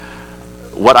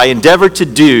what I endeavor to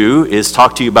do is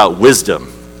talk to you about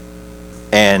wisdom.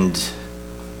 And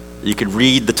you can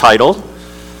read the title,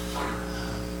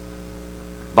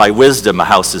 By Wisdom a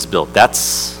House is Built.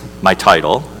 That's my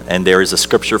title, and there is a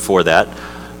scripture for that.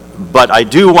 But I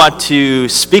do want to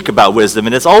speak about wisdom,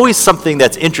 and it's always something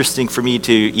that's interesting for me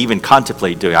to even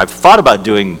contemplate doing. I've thought about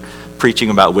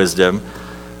preaching about wisdom,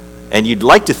 and you'd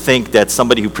like to think that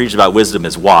somebody who preaches about wisdom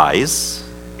is wise,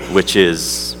 which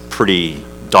is pretty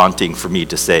daunting for me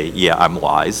to say, yeah, I'm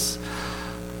wise.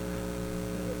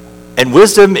 And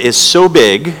wisdom is so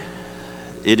big,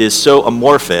 it is so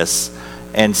amorphous,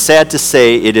 and sad to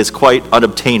say, it is quite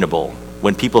unobtainable.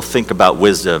 When people think about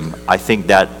wisdom, I think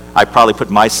that I probably put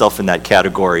myself in that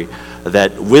category,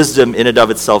 that wisdom in and of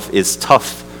itself is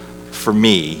tough for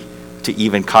me to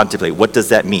even contemplate. What does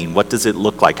that mean? What does it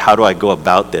look like? How do I go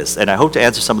about this? And I hope to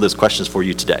answer some of those questions for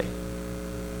you today.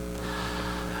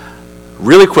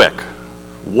 Really quick,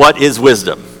 what is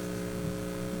wisdom?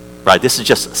 Right, this is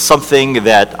just something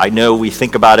that I know we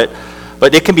think about it,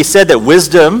 but it can be said that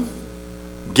wisdom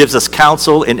gives us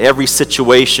counsel in every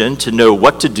situation to know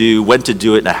what to do, when to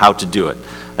do it, and how to do it.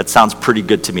 That sounds pretty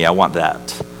good to me. I want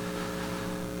that.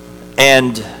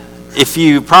 And if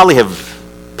you probably have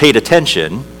paid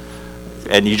attention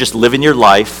and you just live in your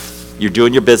life, you're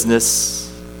doing your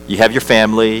business, you have your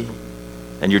family,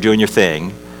 and you're doing your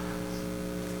thing,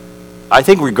 I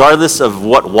think regardless of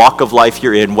what walk of life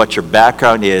you're in, what your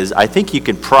background is, I think you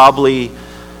can probably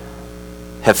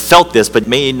have felt this, but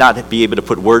may not be able to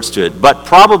put words to it. But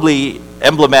probably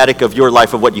emblematic of your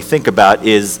life, of what you think about,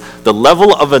 is the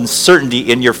level of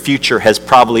uncertainty in your future has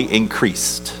probably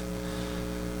increased.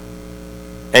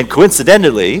 And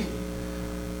coincidentally,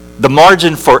 the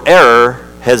margin for error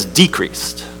has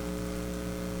decreased.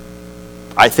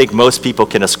 I think most people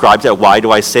can ascribe that. Why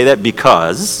do I say that?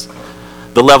 Because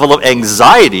the level of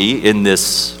anxiety in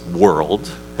this world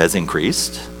has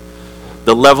increased.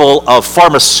 The level of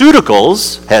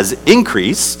pharmaceuticals has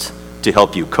increased to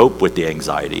help you cope with the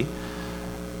anxiety.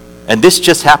 And this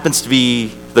just happens to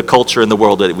be the culture in the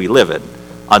world that we live in.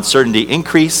 Uncertainty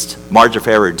increased, margin for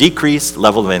error decreased,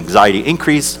 level of anxiety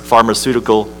increased,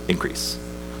 pharmaceutical increase.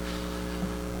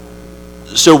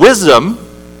 So wisdom,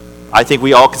 I think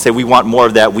we all can say we want more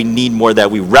of that, we need more of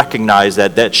that, we recognize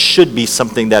that that should be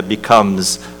something that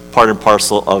becomes part and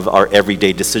parcel of our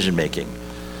everyday decision making.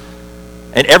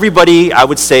 And everybody, I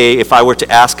would say, if I were to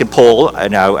ask and poll,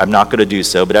 and I'm not going to do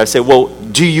so, but I would say, well,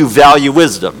 do you value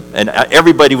wisdom? And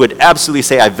everybody would absolutely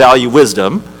say, I value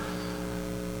wisdom.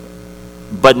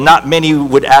 But not many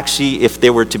would actually, if they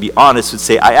were to be honest, would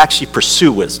say, I actually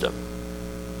pursue wisdom.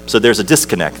 So there's a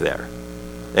disconnect there.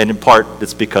 And in part,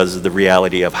 it's because of the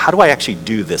reality of how do I actually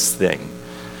do this thing?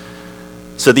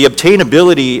 So the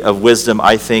obtainability of wisdom,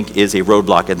 I think, is a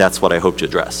roadblock, and that's what I hope to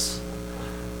address.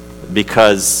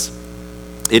 Because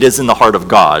it is in the heart of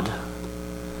God,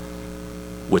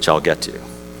 which I'll get to.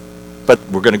 But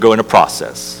we're going to go in a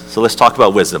process. So let's talk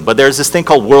about wisdom. But there's this thing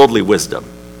called worldly wisdom.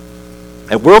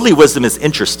 And worldly wisdom is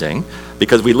interesting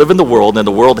because we live in the world, and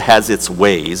the world has its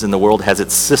ways, and the world has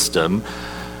its system.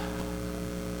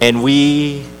 And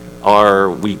we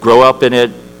grow up in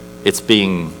it. It's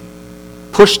being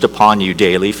pushed upon you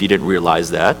daily, if you didn't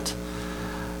realize that.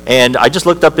 And I just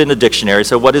looked up in the dictionary,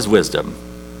 so what is wisdom?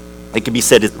 It can be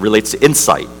said it relates to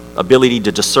insight, ability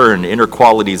to discern inner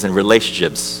qualities and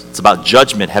relationships. It's about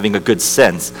judgment, having a good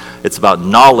sense. It's about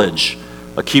knowledge,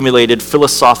 accumulated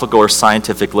philosophical or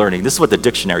scientific learning. This is what the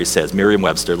dictionary says.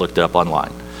 Merriam-Webster looked it up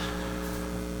online.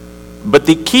 But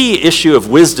the key issue of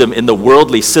wisdom in the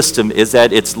worldly system is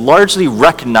that it's largely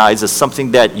recognized as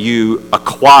something that you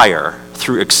acquire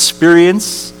through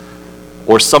experience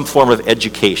or some form of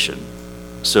education.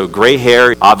 So gray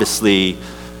hair obviously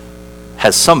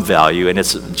has some value, and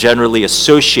it's generally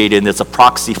associated, and it's a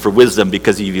proxy for wisdom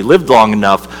because if you lived long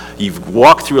enough, you've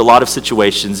walked through a lot of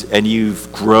situations, and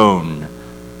you've grown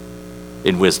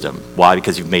in wisdom. Why?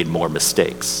 Because you've made more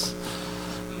mistakes.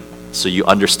 So you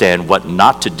understand what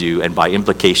not to do, and by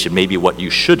implication, maybe what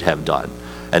you should have done,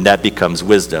 and that becomes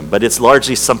wisdom. But it's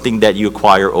largely something that you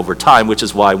acquire over time, which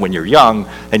is why when you're young,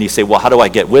 and you say, well, how do I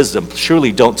get wisdom?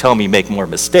 Surely don't tell me make more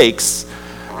mistakes.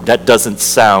 That doesn't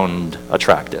sound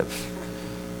attractive.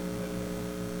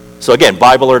 So again,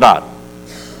 Bible or not,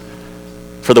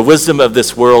 for the wisdom of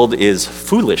this world is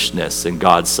foolishness in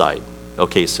God's sight.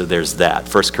 Okay, so there's that.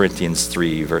 1 Corinthians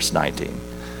 3, verse 19.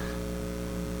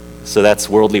 So that's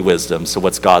worldly wisdom. So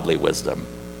what's godly wisdom?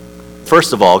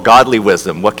 First of all, godly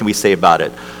wisdom, what can we say about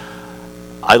it?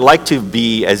 I like to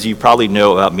be, as you probably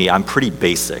know about me, I'm pretty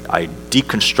basic. I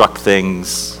deconstruct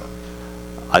things.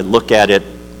 I look at it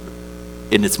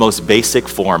in its most basic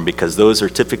form, because those are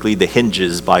typically the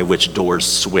hinges by which doors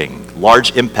swing.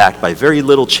 Large impact by very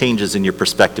little changes in your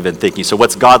perspective and thinking. So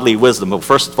what's godly wisdom? Well,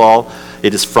 first of all,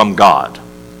 it is from God,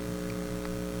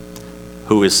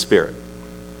 who is spirit.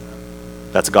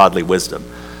 That's godly wisdom.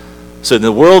 So in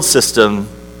the world system,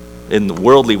 in the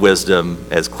worldly wisdom,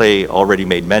 as Clay already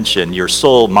made mention, your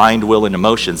soul, mind, will, and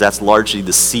emotions, that's largely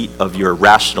the seat of your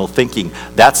rational thinking.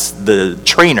 That's the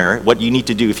trainer. What you need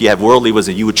to do if you have worldly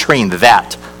wisdom, you would train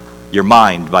that, your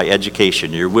mind, by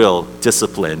education, your will,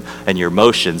 discipline, and your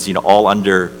emotions, all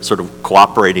under sort of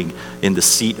cooperating in the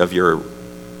seat of your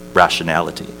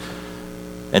rationality.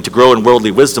 And to grow in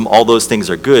worldly wisdom, all those things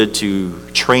are good to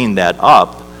train that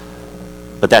up,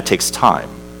 but that takes time.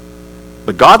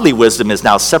 But godly wisdom is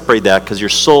now separate that, because your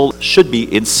soul should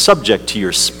be subject to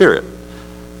your spirit.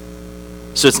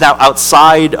 So it's now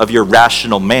outside of your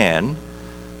rational man.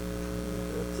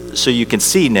 So you can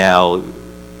see now,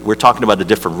 we're talking about a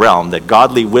different realm, that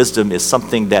godly wisdom is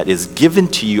something that is given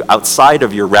to you outside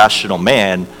of your rational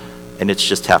man, and it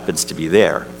just happens to be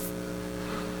there.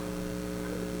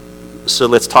 So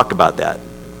let's talk about that.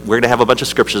 We're going to have a bunch of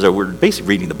scriptures that we're basically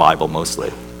reading the Bible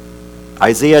mostly.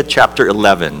 Isaiah chapter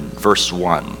 11, verse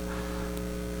 1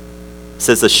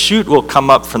 says, "A shoot will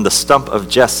come up from the stump of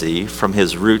Jesse, from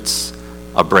his roots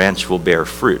a branch will bear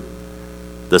fruit.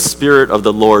 The Spirit of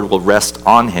the Lord will rest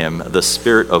on him, the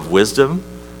Spirit of wisdom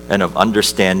and of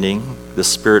understanding, the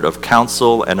Spirit of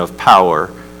counsel and of power,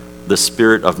 the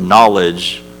Spirit of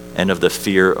knowledge and of the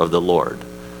fear of the Lord."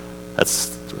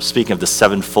 That's speaking of the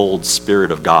sevenfold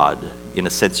Spirit of God. In a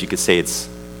sense, you could say it's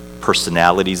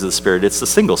personalities of the Spirit. It's a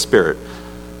single Spirit,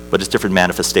 but it's different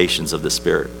manifestations of the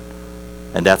Spirit.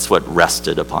 And that's what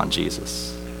rested upon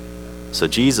Jesus. So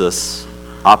Jesus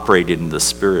operated in the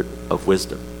spirit of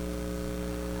wisdom.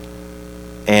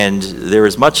 And there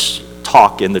is much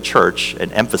talk in the church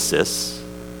and emphasis,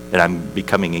 and I'm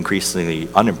becoming increasingly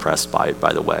unimpressed by it,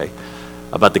 by the way,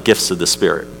 about the gifts of the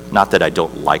Spirit. Not that I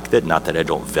don't like it, not that I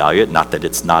don't value it, not that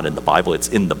it's not in the Bible, it's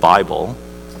in the Bible.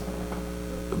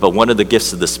 But one of the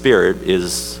gifts of the Spirit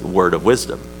is word of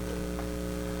wisdom.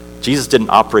 Jesus didn't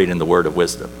operate in the word of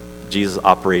wisdom. Jesus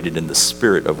operated in the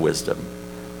spirit of wisdom.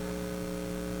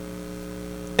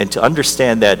 And to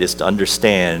understand that is to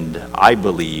understand, I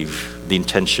believe, the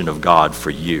intention of God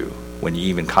for you when you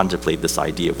even contemplate this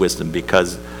idea of wisdom,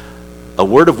 because a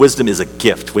word of wisdom is a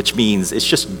gift, which means it's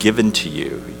just given to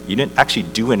you. You didn't actually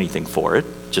do anything for it,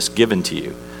 just given to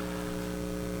you.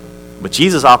 But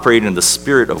Jesus operated in the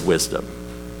spirit of wisdom,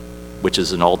 which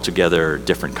is an altogether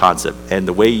different concept. And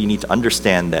the way you need to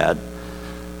understand that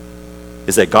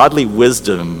is that godly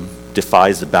wisdom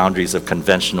defies the boundaries of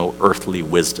conventional earthly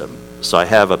wisdom. So I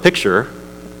have a picture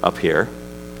up here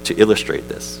to illustrate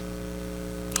this.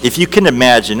 If you can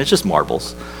imagine, it's just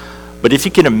marbles, but if you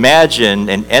can imagine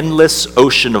an endless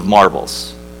ocean of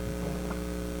marbles,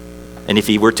 and if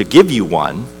he were to give you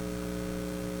one,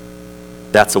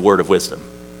 that's a word of wisdom.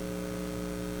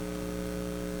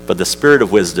 But the spirit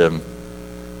of wisdom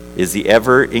is the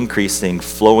ever-increasing,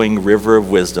 flowing river of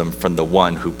wisdom from the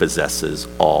one who possesses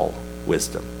all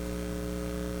wisdom.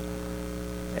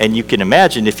 And you can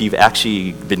imagine if you've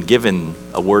actually been given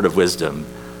a word of wisdom,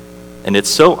 and it's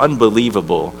so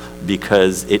unbelievable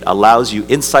because it allows you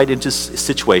insight into a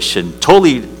situation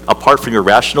totally apart from your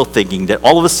rational thinking, that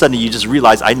all of a sudden you just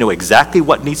realize, I know exactly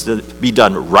what needs to be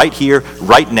done right here,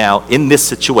 right now, in this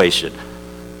situation.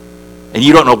 And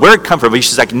you don't know where it comes from, but you're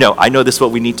just like, no, I know this is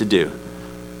what we need to do.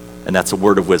 And that's a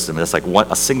word of wisdom. That's like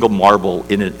a single marble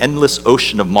in an endless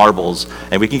ocean of marbles.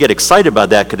 And we can get excited about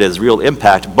that because it has real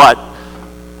impact, but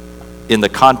in the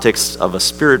context of a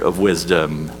spirit of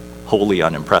wisdom, wholly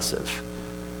unimpressive.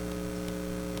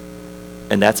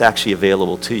 And that's actually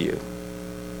available to you.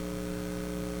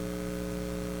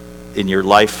 In your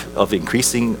life of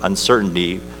increasing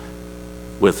uncertainty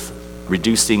with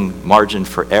reducing margin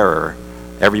for error,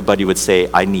 everybody would say,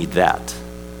 I need that.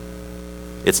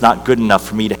 It's not good enough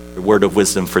for me to have a word of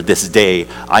wisdom for this day.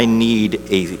 I need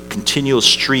a continual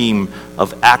stream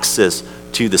of access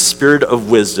to the spirit of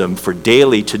wisdom for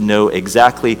daily to know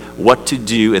exactly what to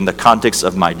do in the context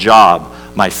of my job,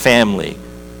 my family,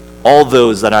 all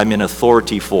those that I'm in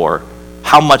authority for.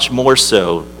 How much more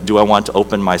so do I want to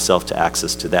open myself to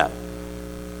access to that?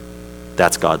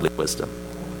 That's godly wisdom.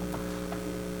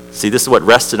 See, this is what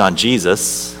rested on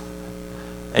Jesus.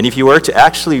 And if you were to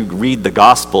actually read the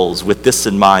Gospels with this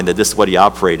in mind, that this is what he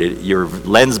operated, your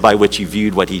lens by which you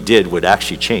viewed what he did would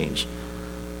actually change.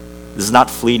 This is not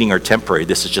fleeting or temporary.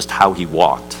 This is just how he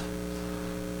walked.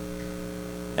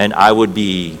 And I would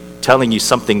be telling you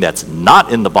something that's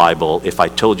not in the Bible if I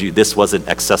told you this wasn't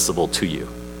accessible to you.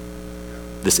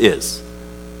 This is.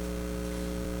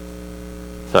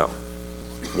 So,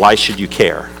 why should you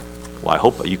care? Well, I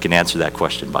hope you can answer that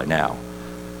question by now.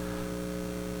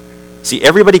 See,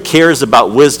 everybody cares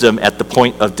about wisdom at the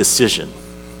point of decision.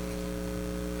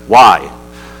 Why?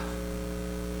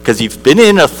 Because you've been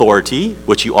in authority,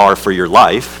 which you are for your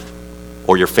life,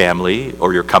 or your family,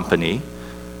 or your company,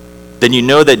 then you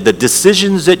know that the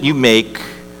decisions that you make,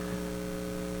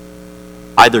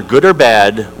 either good or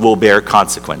bad, will bear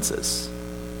consequences.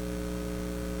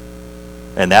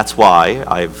 And that's why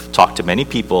I've talked to many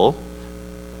people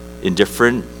in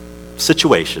different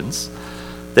situations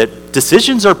that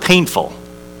decisions are painful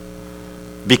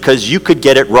because you could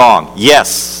get it wrong.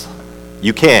 Yes,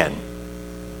 you can.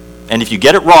 And if you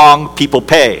get it wrong, people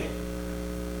pay.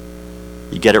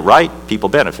 You get it right, people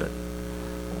benefit.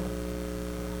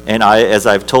 And as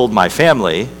I've told my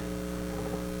family,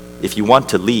 if you want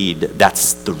to lead,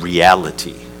 that's the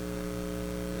reality.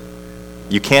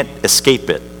 You can't escape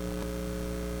it.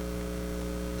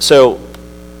 So,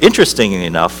 interestingly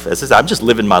enough, as I said, I'm just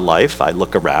living my life. I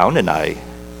look around and I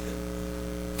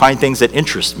find things that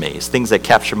interest me, things that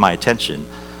capture my attention.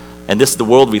 And this is the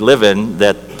world we live in,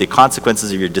 that the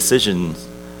consequences of your decisions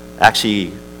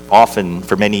actually often,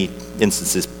 for many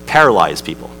instances, paralyze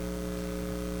people.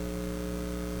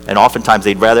 And oftentimes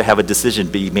they'd rather have a decision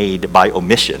be made by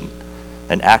omission,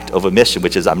 an act of omission,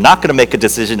 which is I'm not going to make a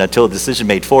decision until a decision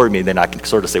made for me, then I can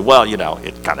sort of say, well,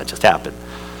 it kind of just happened.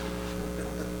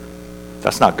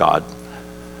 That's not God.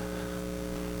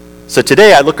 So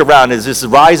today I look around, as this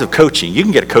rise of coaching. You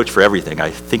can get a coach for everything. I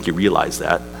think you realize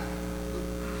that.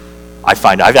 I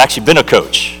find I've actually been a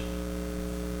coach.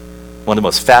 One of the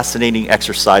most fascinating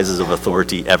exercises of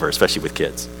authority ever, especially with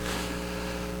kids.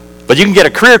 But you can get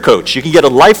a career coach, you can get a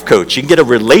life coach, you can get a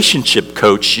relationship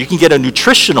coach, you can get a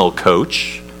nutritional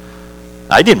coach.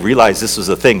 I didn't realize this was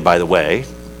a thing, by the way,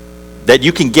 that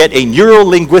you can get a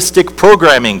neuro-linguistic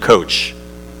programming coach,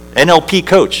 NLP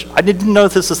coach. I didn't know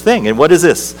this was a thing. And what is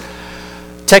this?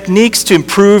 Techniques to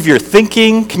improve your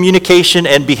thinking, communication,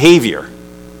 and behavior.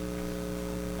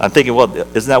 I'm thinking, well,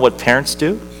 isn't that what parents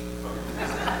do?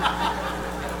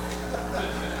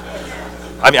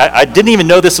 I mean, I didn't even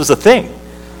know this was a thing.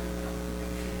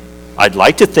 I'd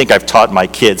like to think I've taught my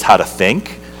kids how to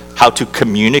think, how to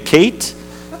communicate,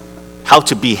 how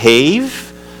to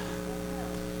behave.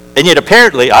 And yet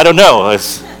apparently, I don't know,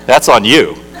 that's on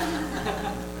you.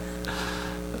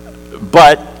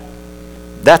 But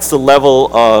that's the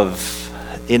level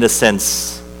of, in a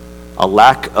sense, a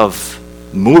lack of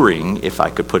mooring, if I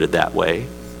could put it that way,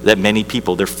 that many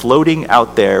people, they're floating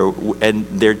out there and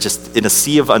they're just in a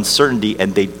sea of uncertainty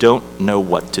and they don't know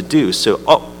what to do. So,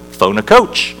 phone a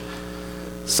coach.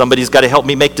 Somebody's got to help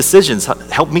me make decisions,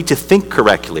 help me to think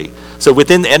correctly. So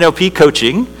within the NLP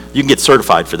coaching, you can get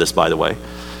certified for this, by the way.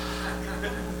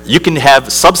 You can have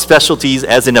subspecialties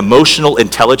as an emotional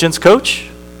intelligence coach,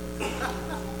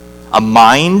 a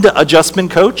mind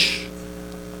adjustment coach.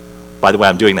 By the way,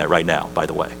 I'm doing that right now, by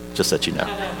the way, just so that you know.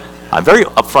 I'm very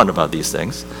upfront about these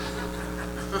things.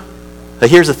 But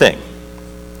here's the thing.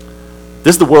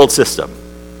 This is the world system.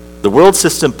 The world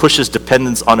system pushes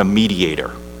dependence on a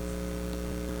mediator.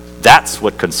 That's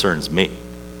what concerns me.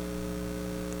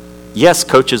 Yes,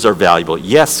 coaches are valuable.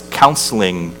 Yes,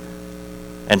 counseling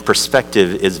and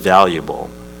perspective is valuable.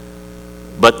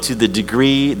 But to the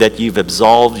degree that you've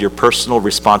absolved your personal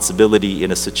responsibility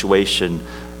in a situation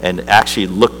and actually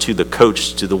look to the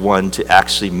coach, to the one to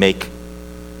actually make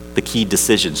the key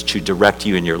decisions, to direct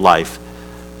you in your life,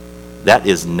 that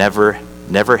is never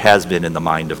has been in the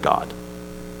mind of God.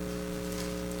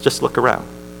 Just look around.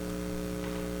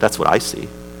 That's what I see.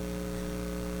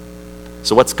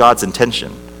 So what's God's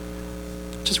intention?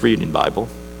 Just reading the Bible.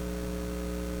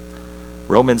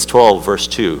 Romans 12, verse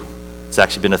 2. It's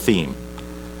actually been a theme.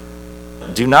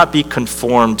 Do not be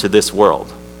conformed to this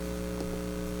world.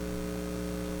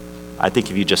 I think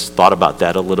if you just thought about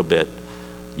that a little bit,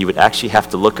 you would actually have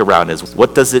to look around as,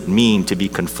 what does it mean to be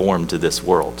conformed to this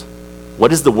world?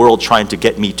 What is the world trying to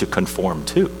get me to conform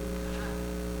to?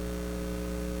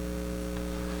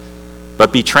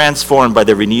 But be transformed by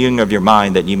the renewing of your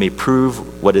mind, that you may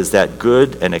prove what is that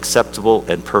good and acceptable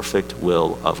and perfect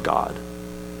will of God.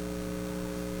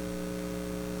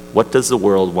 What does the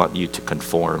world want you to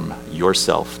conform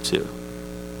yourself to?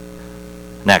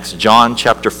 Next, John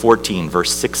chapter 14,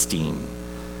 verse 16.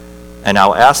 And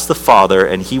I'll ask the Father,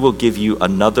 and he will give you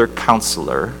another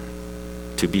counselor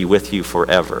to be with you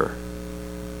forever,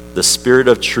 the Spirit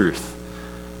of truth.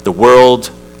 The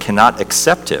world cannot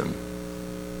accept him,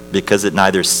 because it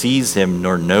neither sees him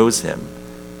nor knows him,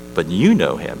 but you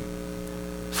know him,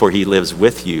 for he lives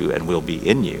with you and will be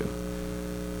in you.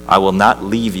 I will not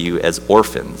leave you as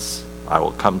orphans. I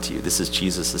will come to you. This is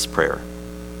Jesus' prayer.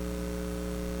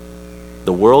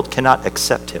 world cannot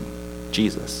accept him,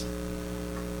 Jesus.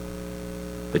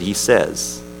 But he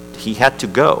says he had to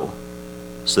go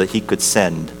so that he could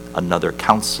send another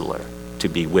counselor to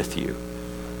be with you.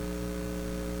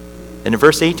 And in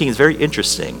verse 18 is very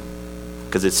interesting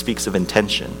because it speaks of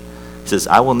intention. It says,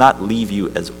 I will not leave you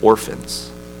as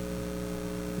orphans.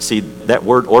 See, that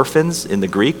word orphans in the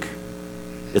Greek,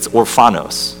 it's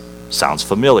orphanos. Sounds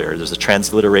familiar. There's a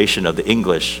transliteration of the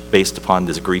English based upon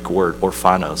this Greek word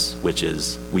orphanos, which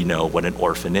is, we know what an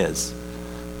orphan is.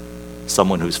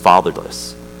 Someone who's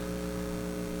fatherless.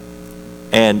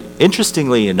 And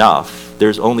interestingly enough,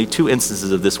 there's only 2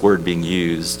 instances of this word being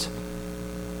used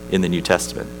in the New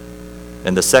Testament.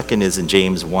 And the second is in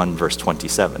James 1, verse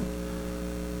 27,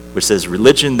 which says,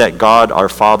 religion that God our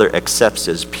Father accepts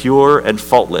as pure and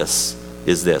faultless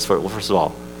is this. Well, first of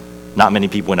all, not many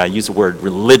people, when I use the word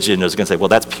religion, are going to say, well,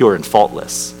 that's pure and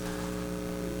faultless.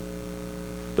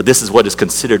 But this is what is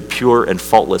considered pure and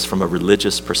faultless from a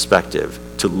religious perspective,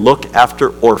 to look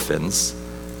after orphans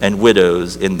and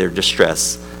widows in their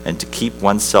distress and to keep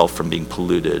oneself from being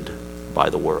polluted by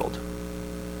the world.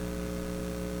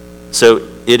 So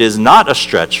it is not a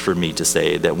stretch for me to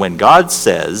say that when God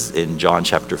says in John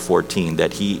chapter 14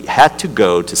 that he had to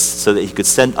go so that he could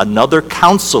send another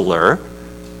counselor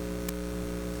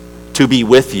to be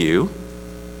with you,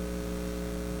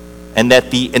 and that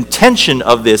the intention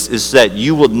of this is that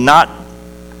you will not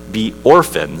be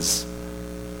orphans,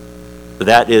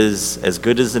 that is as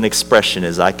good as an expression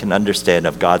as I can understand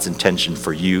of God's intention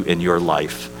for you in your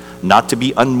life. Not to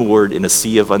be unmoored in a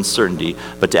sea of uncertainty,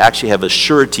 but to actually have a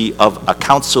surety of a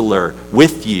counselor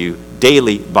with you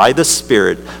daily by the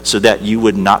Spirit so that you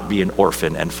would not be an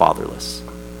orphan and fatherless.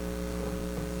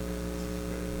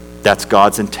 That's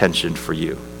God's intention for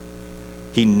you.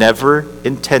 He never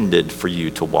intended for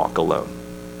you to walk alone.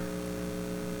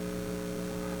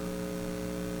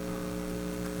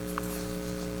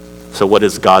 So what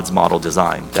is God's model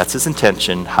design? That's his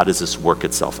intention. How does this work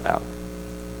itself out?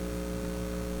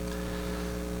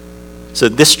 So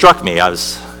this struck me. I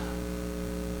was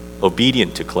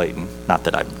obedient to Clayton. Not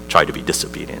that I've tried to be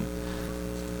disobedient.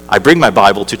 I bring my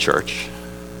Bible to church,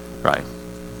 right?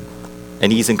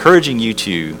 And he's encouraging you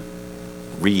to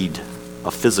read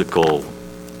a physical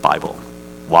Bible.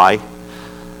 Why?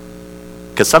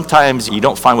 Because sometimes you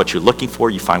don't find what you're looking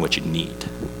for, you find what you need.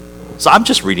 So I'm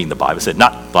just reading the Bible. I said,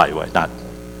 not, by the way, not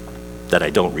that I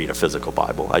don't read a physical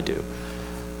Bible, I do.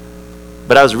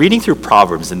 But I was reading through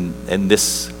Proverbs and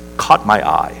this caught my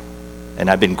eye. And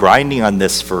I've been grinding on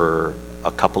this for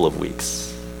a couple of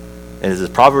weeks. And it's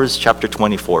Proverbs chapter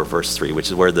 24, verse 3, which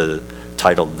is where the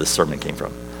title of this sermon came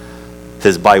from. It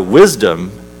says, by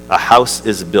wisdom a house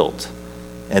is built,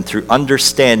 and through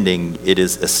understanding it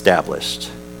is established.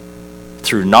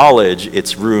 Through knowledge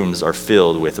its rooms are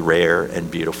filled with rare and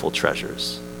beautiful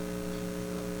treasures.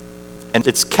 And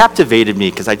it's captivated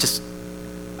me because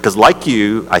like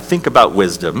you, I think about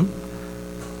wisdom,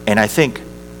 and I think,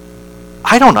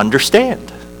 I don't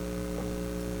understand.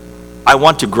 I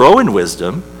want to grow in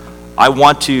wisdom. I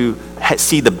want to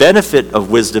see the benefit of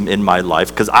wisdom in my life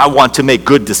because I want to make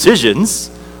good decisions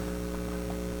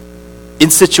in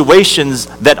situations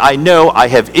that I know I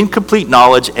have incomplete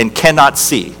knowledge and cannot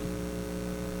see.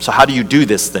 So how do you do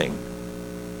this thing?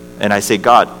 And I say,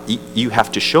 God, you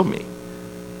have to show me.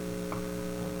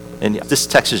 And this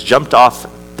text has jumped off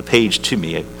the page to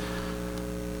me,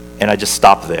 and I just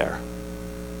stopped there.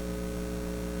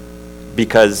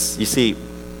 Because, you see,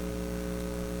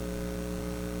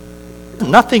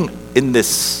 nothing in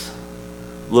this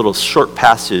little short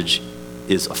passage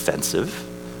is offensive.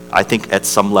 I think at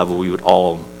some level we would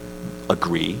all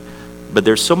agree. But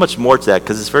there's so much more to that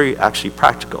because it's very actually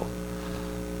practical.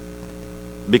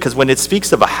 Because when it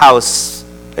speaks of a house,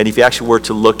 and if you actually were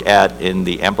to look at in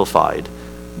the Amplified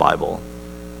Bible,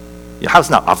 your house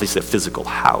is not obviously a physical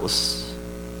house,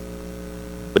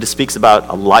 but it speaks about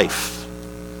a life,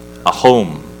 a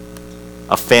home,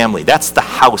 a family. That's the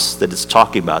house that it's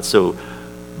talking about. So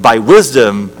by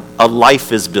wisdom, a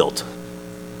life is built.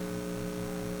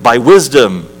 By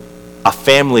wisdom, a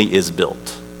family is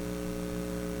built.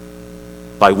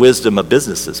 By wisdom, a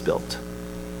business is built.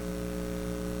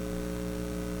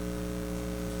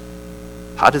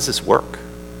 How does this work?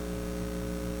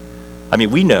 I mean,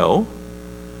 we know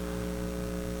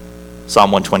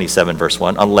Psalm 127, verse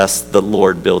 1, unless the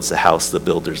Lord builds the house, the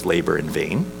builders labor in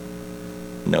vain.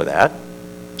 Know that.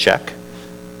 Check.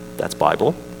 That's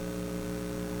Bible.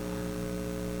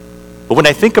 But when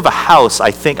I think of a house,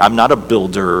 I think I'm not a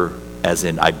builder as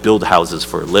in I build houses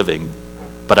for a living,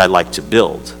 but I like to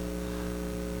build.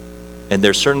 And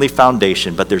there's certainly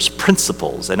foundation, but there's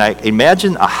principles. And I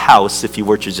imagine a house, if you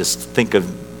were to just think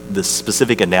of the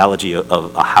specific analogy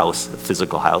of a house, a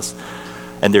physical house,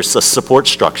 and there's a support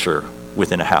structure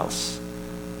within a house.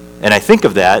 And I think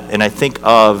of that, and I think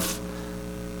of,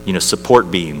 support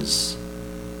beams,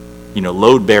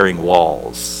 load-bearing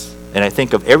walls, and I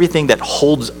think of everything that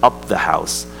holds up the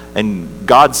house. And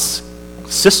God's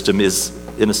system is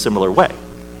in a similar way.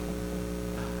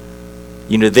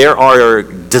 There are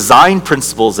design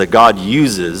principles that God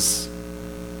uses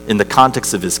in the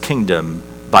context of his kingdom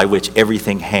by which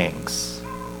everything hangs.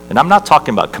 And I'm not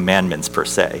talking about commandments per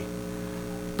se,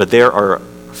 but there are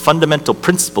fundamental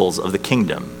principles of the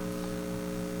kingdom.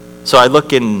 So I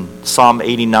look in Psalm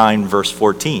 89, verse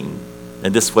 14,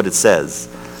 and this is what it says.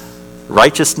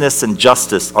 Righteousness and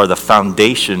justice are the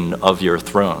foundation of your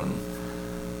throne.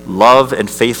 Love and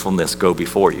faithfulness go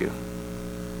before you.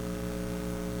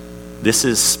 This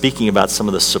is speaking about some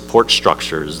of the support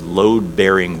structures,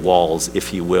 load-bearing walls,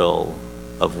 if you will,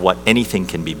 of what anything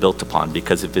can be built upon.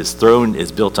 Because if his throne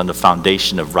is built on the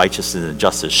foundation of righteousness and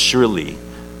justice, surely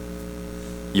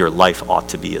your life ought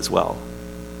to be as well.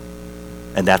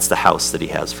 And that's the house that he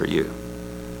has for you.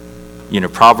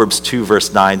 Proverbs 2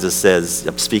 verse 9 it says,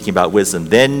 speaking about wisdom,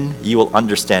 then you will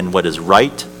understand what is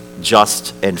right,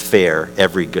 just, and fair,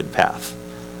 every good path.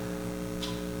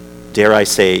 Dare I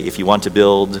say, if you want to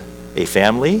build a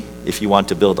family, if you want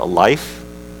to build a life,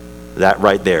 that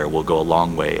right there will go a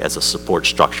long way as a support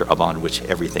structure upon which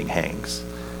everything hangs.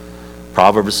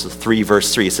 Proverbs 3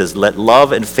 verse 3 says, let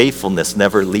love and faithfulness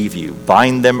never leave you.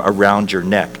 Bind them around your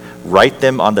neck. Write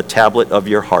them on the tablet of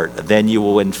your heart. Then you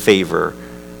will win favor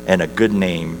and a good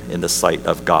name in the sight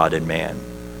of God and man.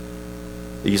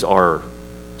 These are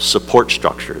support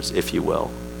structures, if you will,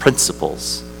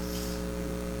 principles.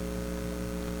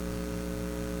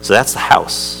 So that's the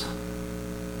house.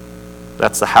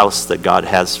 That's the house that God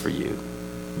has for you.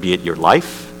 Be it your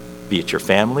life, be it your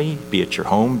family, be it your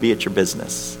home, be it your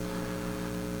business.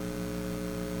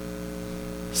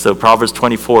 So Proverbs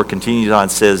 24 continues on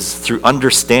and says, through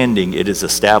understanding it is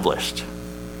established.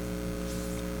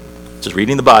 Just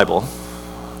reading the Bible,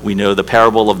 we know the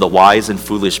parable of the wise and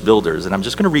foolish builders. And I'm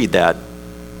just going to read that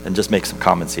and just make some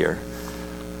comments here.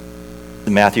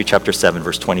 In Matthew chapter 7,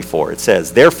 verse 24, it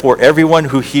says, therefore everyone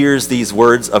who hears these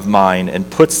words of mine and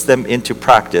puts them into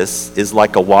practice is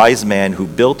like a wise man who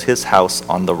built his house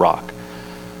on the rock.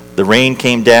 The rain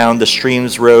came down, the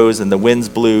streams rose, and the winds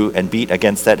blew and beat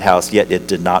against that house, yet it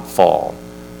did not fall,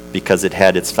 because it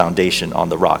had its foundation on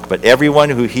the rock. But everyone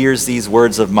who hears these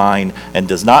words of mine and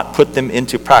does not put them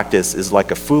into practice is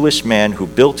like a foolish man who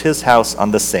built his house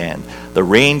on the sand. The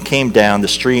rain came down, the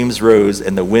streams rose,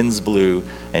 and the winds blew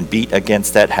and beat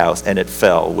against that house, and it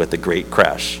fell with a great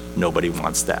crash. Nobody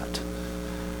wants that.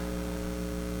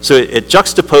 So it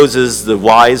juxtaposes the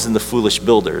wise and the foolish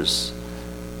builders.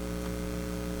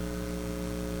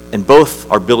 And both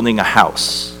are building a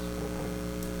house.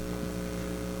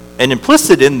 And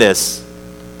implicit in this,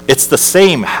 it's the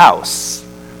same house.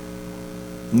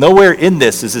 Nowhere in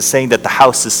this is it saying that the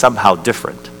house is somehow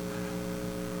different.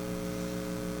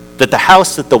 That the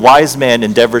house that the wise man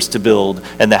endeavors to build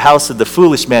and the house that the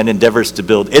foolish man endeavors to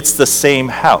build, it's the same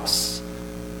house.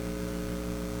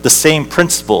 The same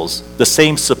principles, the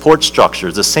same support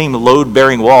structures, the same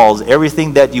load-bearing walls,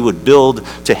 everything that you would build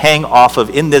to hang off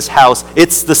of in this house,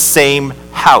 it's the same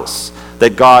house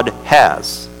that God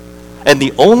has. And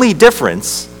the only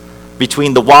difference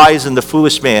between the wise and the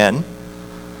foolish man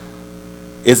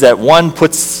is that one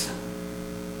puts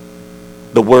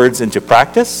the words into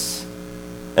practice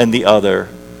and the other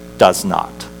does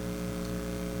not.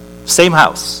 Same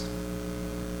house.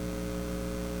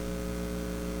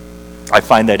 I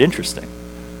find that interesting.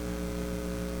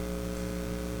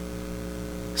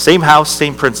 Same house,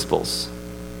 same principles.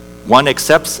 One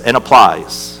accepts and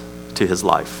applies to his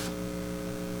life.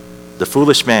 The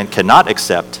foolish man cannot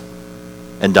accept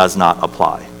and does not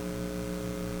apply.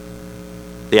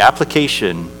 The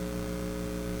application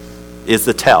is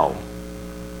the tell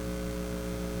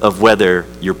of whether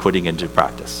you're putting into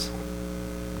practice.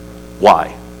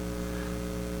 Why?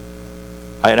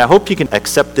 And I hope you can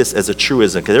accept this as a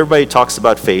truism, because everybody talks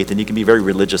about faith and you can be very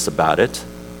religious about it.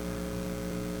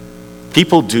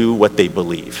 People do what they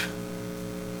believe.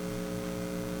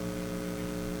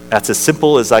 That's as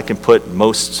simple as I can put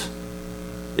most.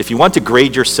 If you want to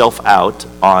grade yourself out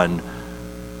on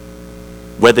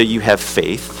whether you have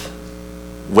faith,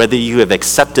 whether you have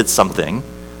accepted something,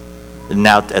 and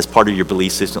now as part of your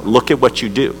belief system, look at what you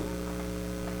do.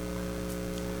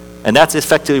 And that's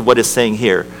effectively what it's saying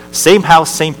here. Same house,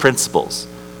 same principles.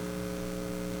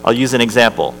 I'll use an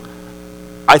example.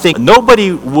 I think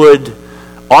nobody would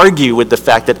argue with the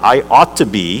fact that I ought to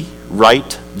be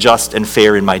right, just, and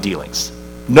fair in my dealings.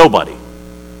 Nobody.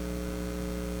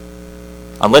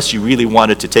 unless you really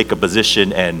wanted to take a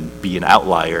position and be an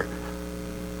outlier,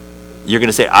 you're going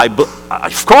to say,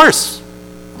 of course,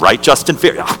 right, just and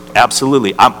fair.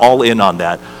 Absolutely, I'm all in on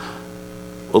that.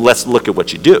 Well, let's look at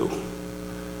what you do.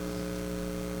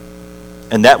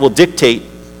 And that will dictate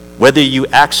whether you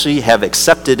actually have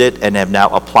accepted it and have now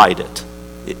applied it,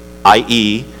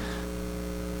 i.e.,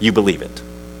 you believe it.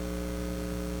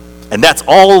 And that's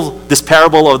all this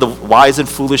parable of the wise and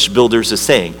foolish builders is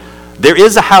saying. There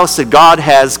is a house that God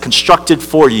has constructed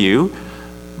for you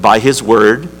by his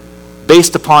word,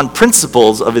 based upon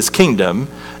principles of his kingdom,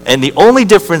 and the only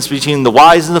difference between the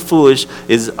wise and the foolish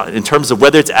is, in terms of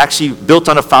whether it's actually built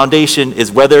on a foundation,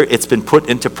 is whether it's been put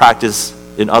into practice.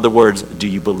 In other words, do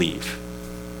you believe?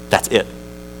 That's it.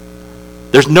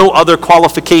 There's no other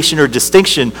qualification or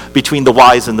distinction between the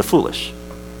wise and the foolish.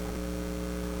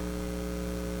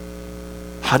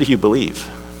 How do you believe?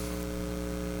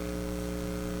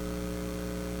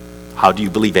 How do you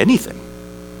believe anything?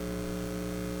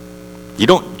 You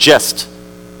don't just,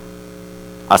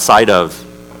 aside of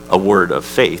a word of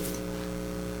faith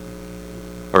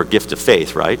or a gift of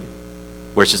faith, right?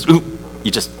 Where it's just,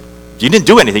 you didn't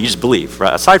do anything, you just believe,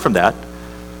 right? Aside from that,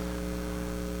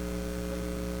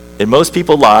 in most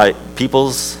people's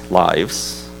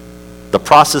lives, the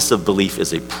process of belief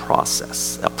is a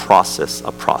process.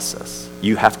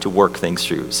 You have to work things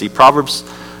through. See, Proverbs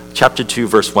chapter 2,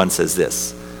 verse 1 says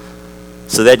this,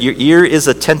 so that your ear is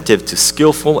attentive to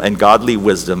skillful and godly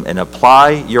wisdom, and apply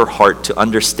your heart to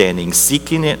understanding,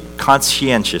 seeking it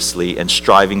conscientiously and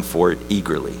striving for it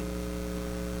eagerly.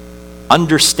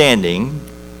 Understanding,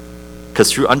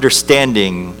 because through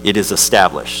understanding it is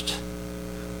established.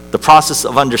 The process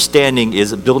of understanding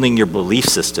is building your belief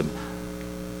system.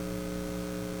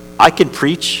 I can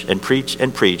preach and preach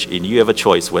and preach, and you have a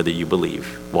choice whether you believe.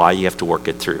 Why? You have to work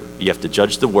it through. You have to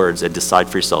judge the words and decide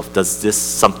for yourself, does this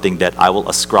something that I will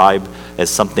ascribe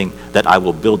as something that I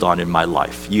will build on in my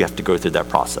life? You have to go through that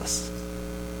process.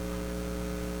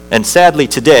 And sadly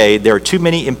today, there are too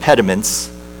many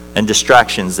impediments and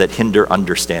distractions that hinder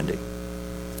understanding.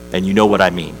 And you know what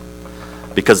I mean.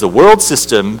 Because the world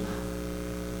system,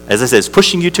 as I said, is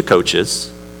pushing you to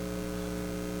coaches,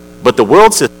 but the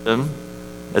world system,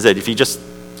 as I said, if you just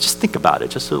think about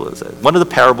it, one of the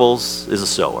parables is a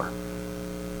sower.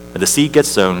 And the seed gets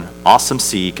sown, awesome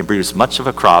seed, can produce much of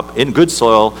a crop in good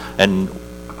soil, and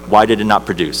why did it not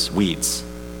produce? Weeds,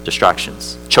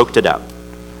 distractions, choked it out.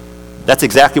 That's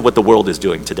exactly what the world is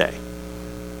doing today.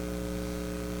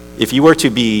 If you were to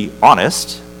be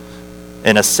honest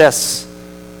and assess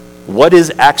what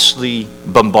is actually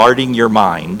bombarding your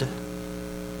mind,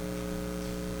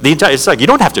 it's like you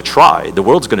don't have to try. The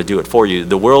world's going to do it for you.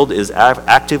 The world is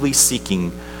actively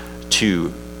seeking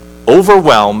to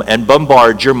overwhelm and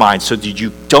bombard your mind so that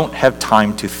you don't have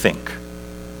time to think.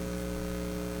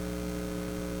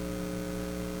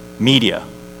 Media,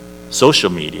 social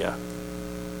media,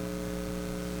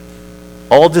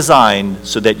 all designed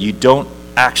so that you don't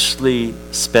actually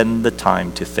spend the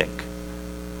time to think.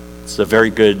 It's a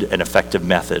very good and effective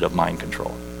method of mind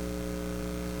control.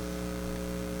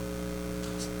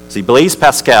 See, Blaise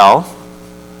Pascal,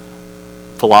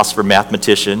 philosopher,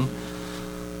 mathematician,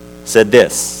 said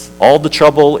this: all the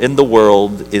trouble in the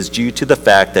world is due to the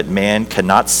fact that man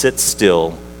cannot sit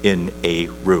still in a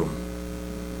room.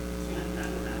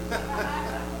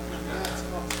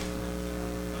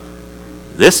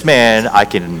 This man, I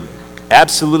can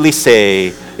absolutely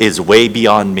say, is way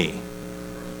beyond me.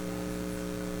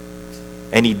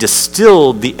 And he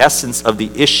distilled the essence of the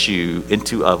issue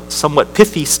into a somewhat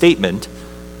pithy statement,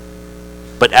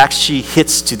 but actually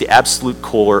hits to the absolute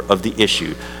core of the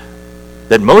issue.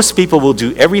 That most people will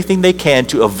do everything they can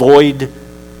to avoid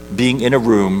being in a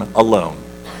room alone.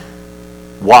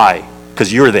 Why?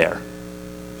 Because you're there.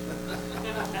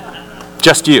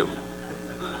 Just you.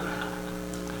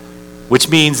 Which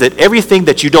means that everything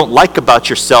that you don't like about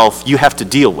yourself, you have to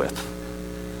deal with.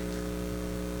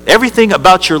 Everything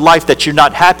about your life that you're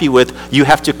not happy with, you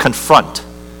have to confront.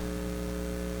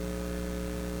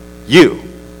 You.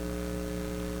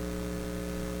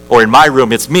 Or in my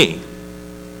room, it's me.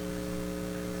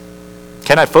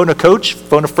 Can I phone a coach?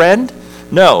 Phone a friend?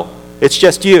 No, it's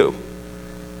just you.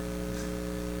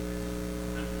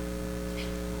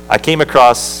 I came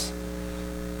across,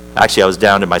 actually I was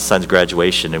down at my son's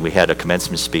graduation and we had a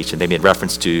commencement speech and they made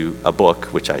reference to a book,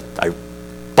 which I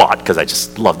bought because I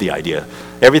just love the idea.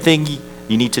 Everything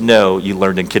you need to know you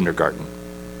learned in kindergarten.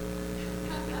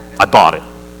 I bought it,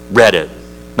 read it,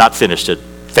 not finished it.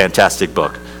 Fantastic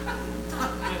book.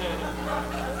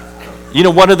 You know,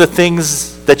 one of the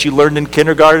things that you learned in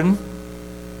kindergarten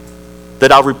that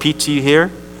I'll repeat to you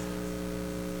here,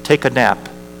 take a nap.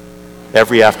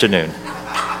 every afternoon.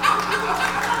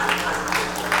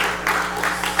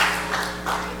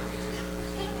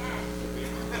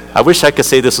 I wish I could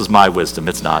say this was my wisdom.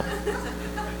 It's not.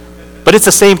 But it's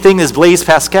the same thing as Blaise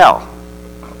Pascal.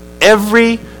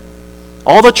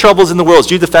 All the troubles in the world is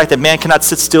due to the fact that man cannot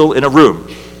sit still in a room.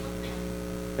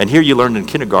 And here you learned in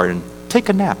kindergarten, take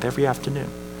a nap every afternoon.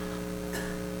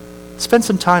 Spend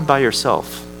some time by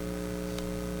yourself.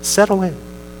 Settle in.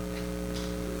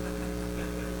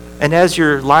 And as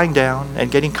you're lying down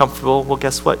and getting comfortable, well,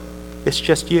 guess what? It's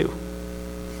just you.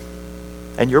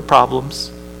 And your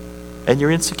problems, and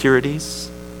your insecurities,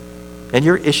 and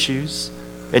your issues,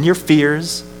 and your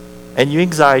fears, and your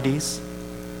anxieties.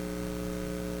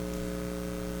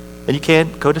 And you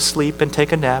can't go to sleep and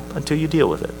take a nap until you deal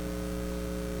with it.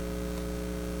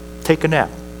 Take a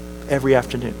nap every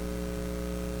afternoon.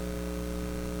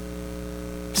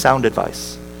 Sound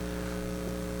advice.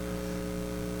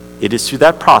 It is through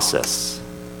that process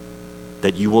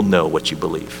that you will know what you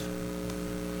believe.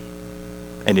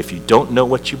 And if you don't know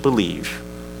what you believe,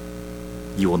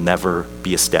 you will never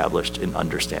be established in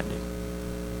understanding.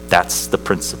 That's the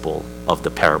principle of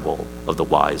the parable of the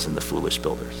wise and the foolish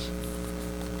builders.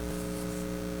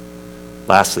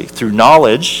 Lastly, through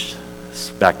knowledge,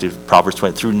 back to Proverbs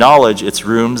 20, through knowledge, its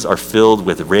rooms are filled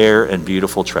with rare and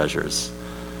beautiful treasures.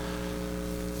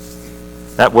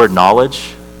 That word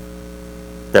knowledge,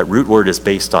 that root word is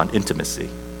based on intimacy.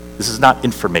 This is not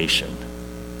information.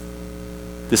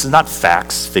 This is not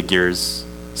facts, figures,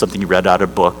 something you read out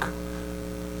of a book.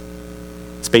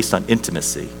 It's based on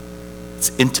intimacy.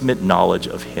 It's intimate knowledge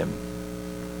of Him.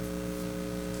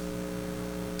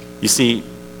 You see,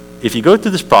 if you go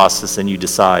through this process and you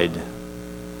decide,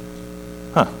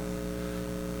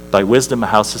 by wisdom a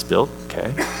house is built,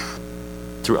 okay.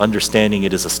 Through understanding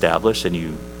it is established, and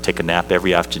you take a nap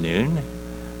every afternoon,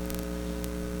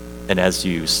 and as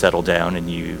you settle down and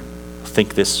you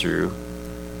think this through,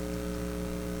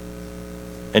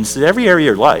 and it's in every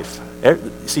area of your life.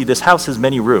 See, this house has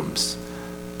many rooms.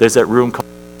 There's that room called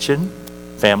kitchen,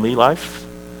 family life.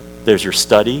 There's your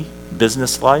study,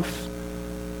 business life.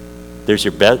 There's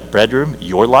your bedroom,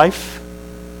 your life.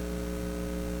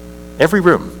 Every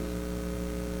room.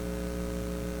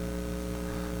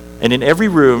 And in every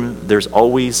room, there's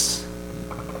always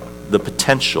the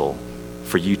potential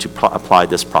for you to apply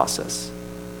this process.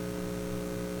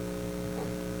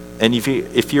 And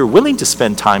if you're willing to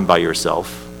spend time by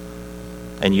yourself,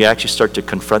 and you actually start to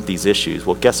confront these issues,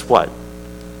 well, guess what?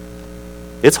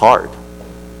 It's hard.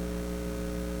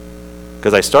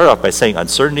 Because I started off by saying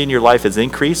uncertainty in your life has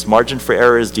increased, margin for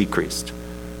error is decreased.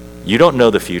 You don't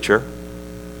know the future.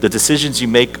 The decisions you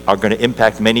make are going to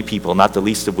impact many people, not the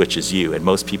least of which is you, and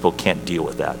most people can't deal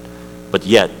with that. But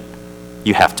yet,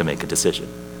 you have to make a decision.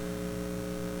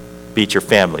 Be it your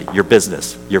family, your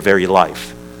business, your very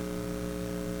life.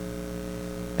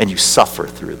 And you suffer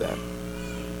through that.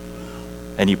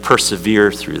 And you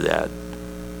persevere through that.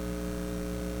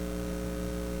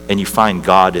 And you find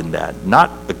God in that.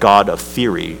 Not a God of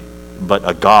theory, but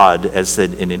a God as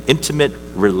in an intimate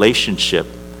relationship.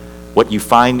 What you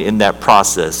find in that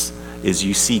process is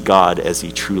you see God as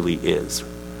He truly is.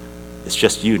 It's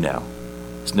just you now.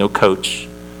 There's no coach,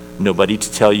 nobody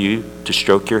to tell you to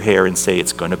stroke your hair and say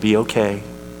it's going to be okay.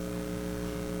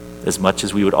 As much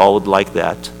as we would all like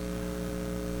that,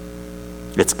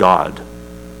 it's God.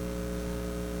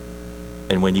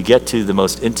 And when you get to the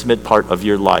most intimate part of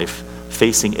your life,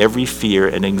 facing every fear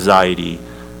and anxiety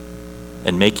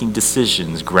and making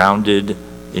decisions grounded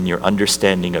in your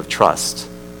understanding of trust,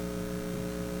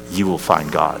 you will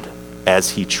find God as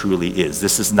He truly is.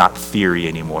 This is not theory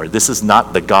anymore. This is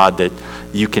not the God that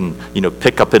you can,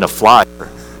 pick up in a flyer.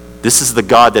 This is the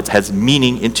God that has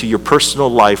meaning into your personal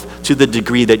life to the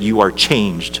degree that you are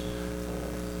changed.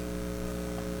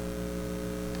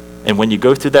 And when you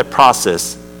go through that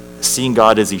process, seeing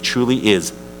God as He truly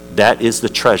is, that is the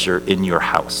treasure in your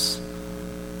house.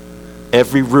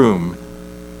 Every room,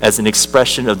 as an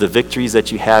expression of the victories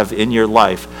that you have in your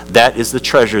life, that is the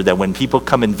treasure that when people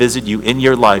come and visit you in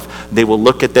your life, they will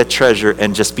look at that treasure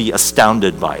and just be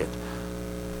astounded by it.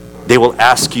 They will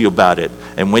ask you about it.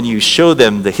 And when you show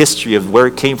them the history of where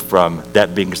it came from,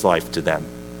 that brings life to them.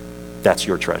 That's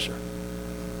your treasure.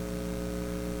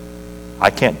 I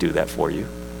can't do that for you.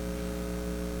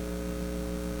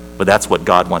 But that's what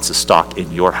God wants to stock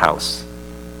in your house.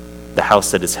 The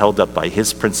house that is held up by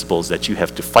His principles that you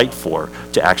have to fight for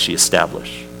to actually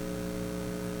establish.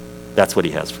 That's what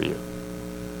He has for you.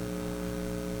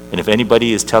 And if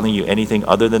anybody is telling you anything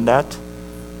other than that,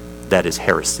 that is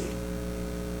heresy.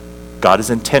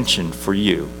 God's intention for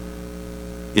you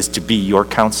is to be your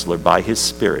counselor by His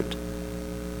Spirit,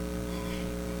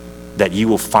 that you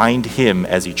will find him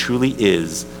as he truly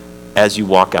is as you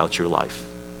walk out your life.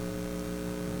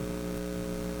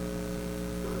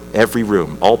 Every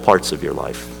room, all parts of your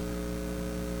life.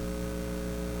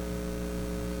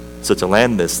 So to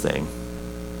land this thing,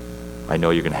 I know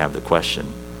you're going to have the question,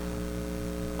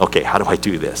 okay, how do I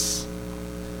do this?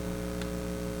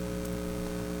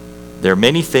 There are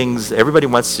many things, everybody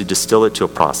wants to distill it to a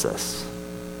process.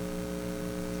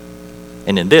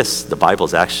 And in this, the Bible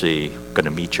is actually going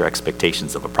to meet your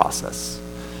expectations of a process.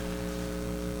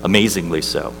 Amazingly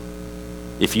so.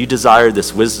 If you desire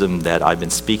this wisdom that I've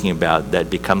been speaking about, that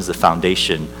becomes the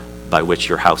foundation by which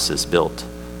your house is built,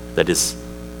 that is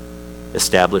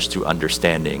established through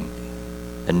understanding,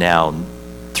 and now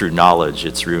through knowledge,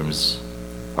 its rooms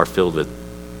are filled with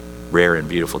rare and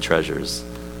beautiful treasures.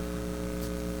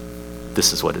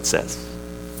 This is what it says.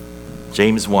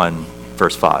 James 1,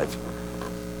 verse 5.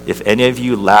 If any of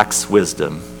you lacks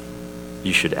wisdom,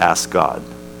 you should ask God,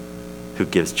 who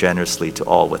gives generously to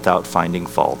all without finding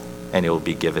fault, and it will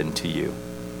be given to you.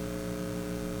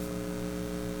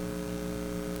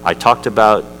 I talked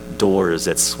about doors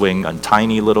that swing on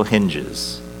tiny little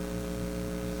hinges.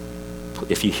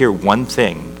 If you hear one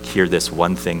thing, hear this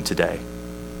one thing today.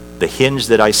 The hinge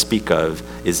that I speak of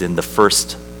is in the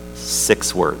first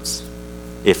 6 words.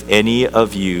 If any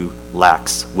of you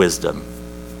lacks wisdom.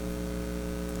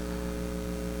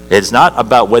 It's not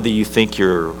about whether you think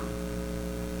you're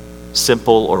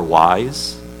simple or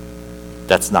wise.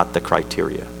 That's not the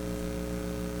criteria.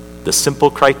 The simple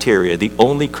criteria, the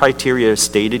only criteria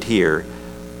stated here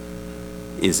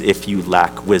is if you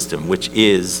lack wisdom, which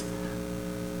is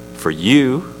for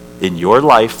you in your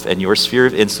life and your sphere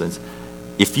of influence.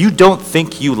 If you don't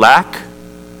think you lack,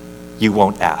 you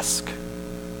won't ask.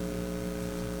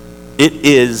 It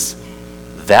is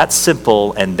that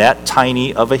simple and that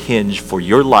tiny of a hinge for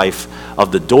your life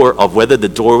of the door of whether the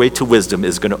doorway to wisdom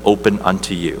is going to open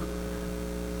unto you.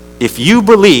 If you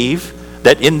believe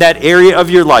that in that area of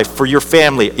your life, for your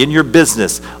family, in your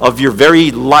business, of your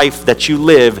very life that you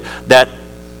live, that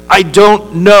I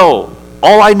don't know,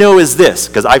 all I know is this,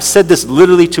 because I've said this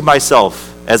literally to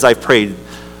myself as I prayed.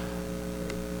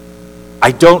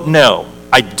 I don't know.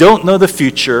 I don't know the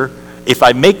future. If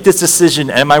I make this decision,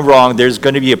 am I wrong? There's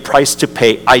going to be a price to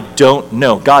pay. I don't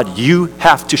know. God, you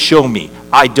have to show me.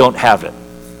 I don't have it.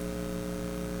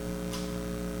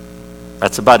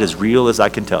 That's about as real as I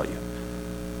can tell you.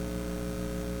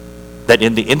 That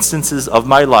in the instances of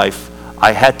my life,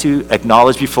 I had to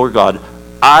acknowledge before God,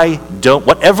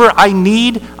 whatever I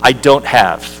need, I don't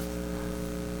have.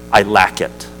 I lack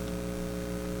it.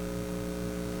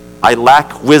 I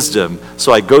lack wisdom,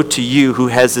 so I go to you who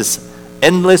has this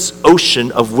endless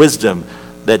ocean of wisdom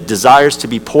that desires to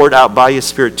be poured out by His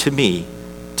Spirit to me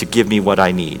to give me what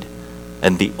I need.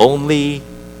 And the only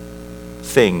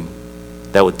thing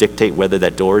that will dictate whether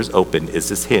that door is open is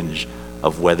this hinge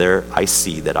of whether I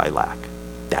see that I lack.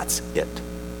 That's it.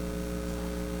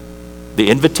 The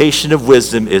invitation of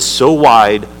wisdom is so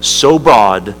wide, so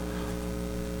broad.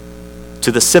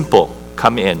 To the simple,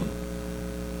 come in.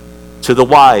 To the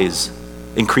wise,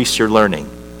 increase your learning.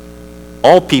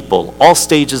 All people, all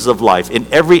stages of life, in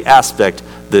every aspect,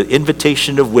 the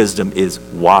invitation of wisdom is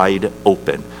wide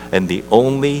open. And the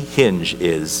only hinge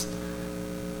is,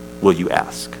 will you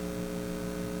ask?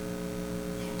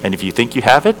 And if you think you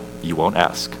have it, you won't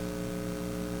ask.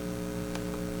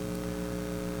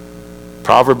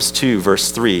 Proverbs 2,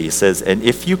 verse 3 says, and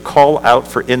if you call out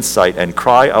for insight and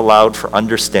cry aloud for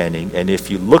understanding, and if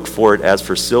you look for it as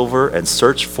for silver and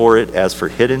search for it as for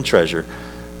hidden treasure,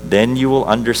 then you will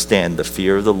understand the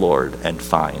fear of the Lord and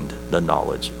find the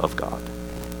knowledge of God.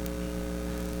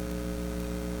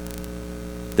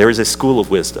 There is a school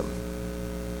of wisdom.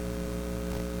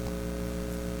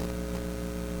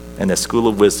 And the school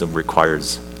of wisdom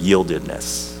requires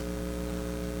yieldedness.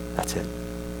 That's it.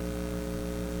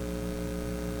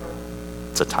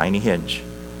 It's a tiny hinge.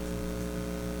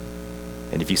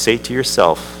 And if you say to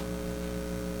yourself,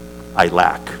 I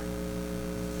lack,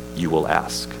 you will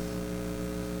ask.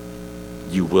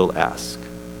 You will ask.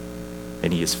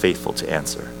 And He is faithful to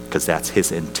answer, because that's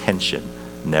His intention.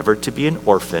 Never to be an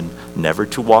orphan, never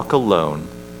to walk alone.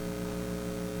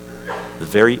 The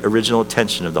very original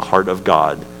intention of the heart of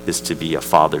God is to be a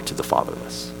father to the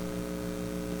fatherless.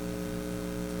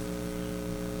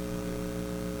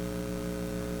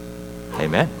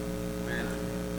 Amen.